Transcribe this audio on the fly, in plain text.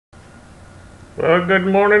Well, good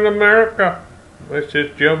morning, America. This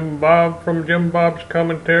is Jim Bob from Jim Bob's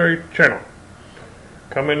Commentary Channel,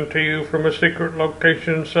 coming to you from a secret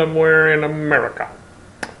location somewhere in America.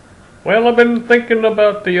 Well, I've been thinking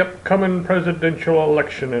about the upcoming presidential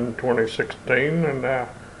election in 2016, and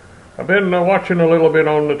I've been watching a little bit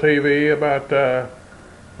on the TV about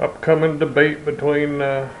upcoming debate between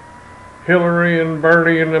Hillary and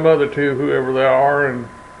Bernie and them other two, whoever they are, and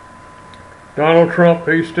Donald Trump,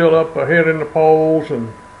 he's still up ahead in the polls,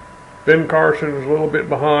 and Ben Carson's a little bit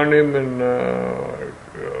behind him, and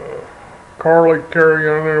Carly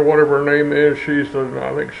Carrion, or whatever her name is,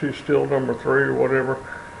 I think she's still number 3 or whatever.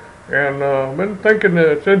 And I've been thinking that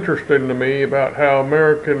it's interesting to me about how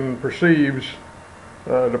American perceives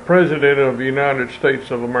the President of the United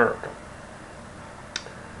States of America.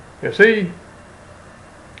 You see,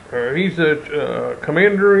 he's the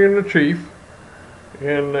commander-in-chief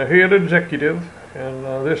and the head executive, and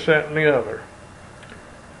this, that, and the other.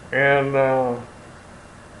 And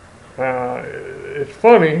it's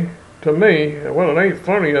funny to me, well, it ain't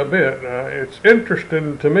funny a bit, it's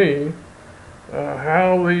interesting to me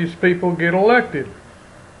how these people get elected.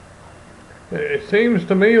 It seems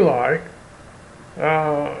to me like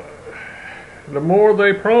the more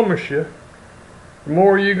they promise you, the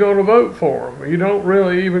more you're going to vote for them. You don't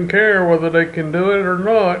really even care whether they can do it or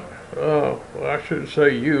not. Well, I shouldn't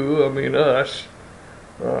say you, I mean us.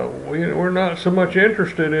 We're not so much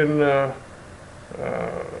interested in,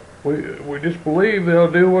 we just believe they'll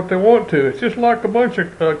do what they want to. It's just like a bunch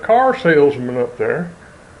of car salesmen up there.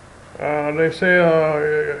 They say,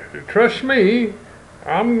 trust me,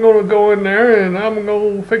 I'm going to go in there and I'm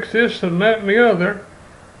going to fix this and that and the other.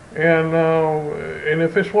 And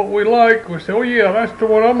if it's what we like, we say, oh yeah, that's the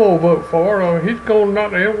one I'm going to vote for. He's going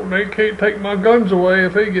not, they can't take my guns away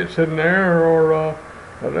if he gets in there, or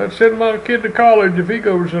let's send my kid to college if he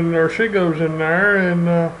goes in there, or she goes in there, and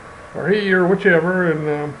or he or whichever,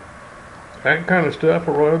 and that kind of stuff.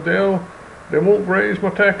 Or they won't raise my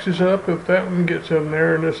taxes up if that one gets in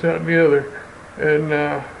there, and this, that, and the other. And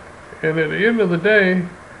at the end of the day,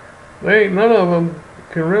 they ain't none of them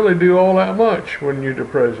can really do all that much when you're the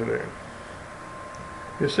president.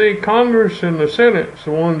 You see, Congress and the Senate's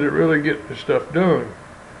the ones that really get the stuff done.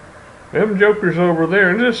 Them jokers over there,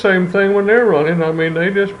 and it's the same thing when they're running. I mean,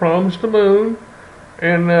 they just promise the moon,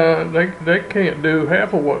 and they can't do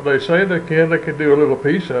half of what they say they can. They can do a little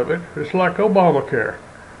piece of it. It's like Obamacare.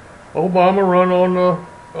 Obama run on the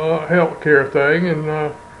health care thing,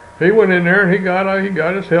 and he went in there and he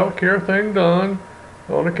got his health care thing done,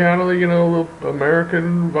 on account of the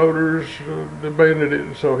American voters debated it,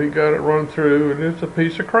 and so he got it run through, and it's a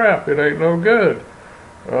piece of crap. It ain't no good.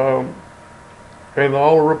 And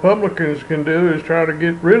all the Republicans can do is try to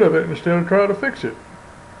get rid of it instead of try to fix it.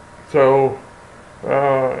 So,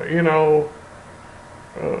 they're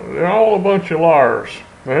all a bunch of liars.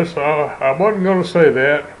 I wasn't going to say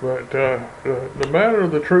that, but the matter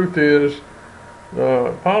of the truth is,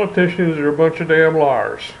 politicians are a bunch of damn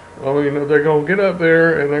liars. I mean, they're going to get up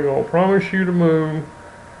there and they're going to promise you the moon,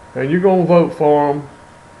 and you're going to vote for them,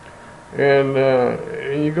 and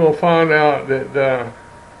you're going to find out that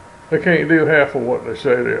they can't do half of what they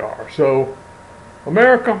say they are. So,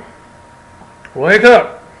 America, wake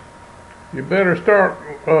up. You better start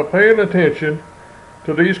paying attention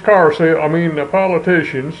to these the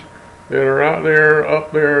politicians that are out there,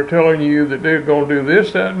 up there, telling you that they're going to do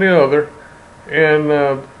this, that, and the other, and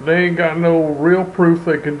they ain't got no real proof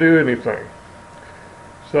they can do anything.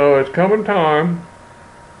 So it's coming time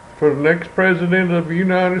for the next president of the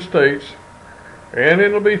United States, and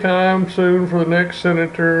it'll be time soon for the next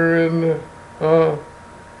senator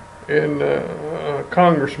and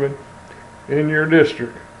congressman in your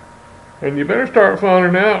district. And you better start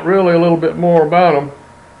finding out really a little bit more about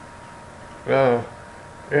them.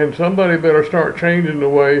 And somebody better start changing the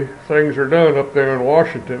way things are done up there in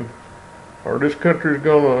Washington, or this country's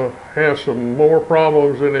going to have some more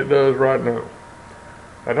problems than it does right now.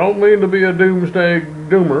 I don't mean to be a doomsday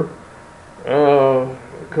doomer,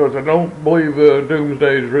 because I don't believe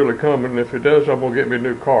doomsday is really coming. If it does, I'm going to get me a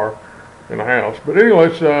new car and a house. But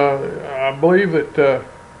anyways, I believe that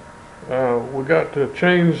we got to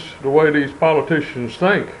change the way these politicians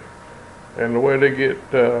think and the way they get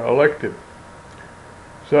elected.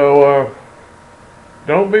 So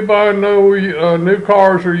don't be buying no new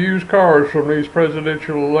cars or used cars from these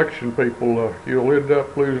presidential election people. You'll end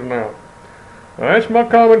up losing out. That's my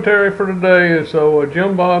commentary for today, and so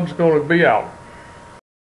Jim Bob's going to be out.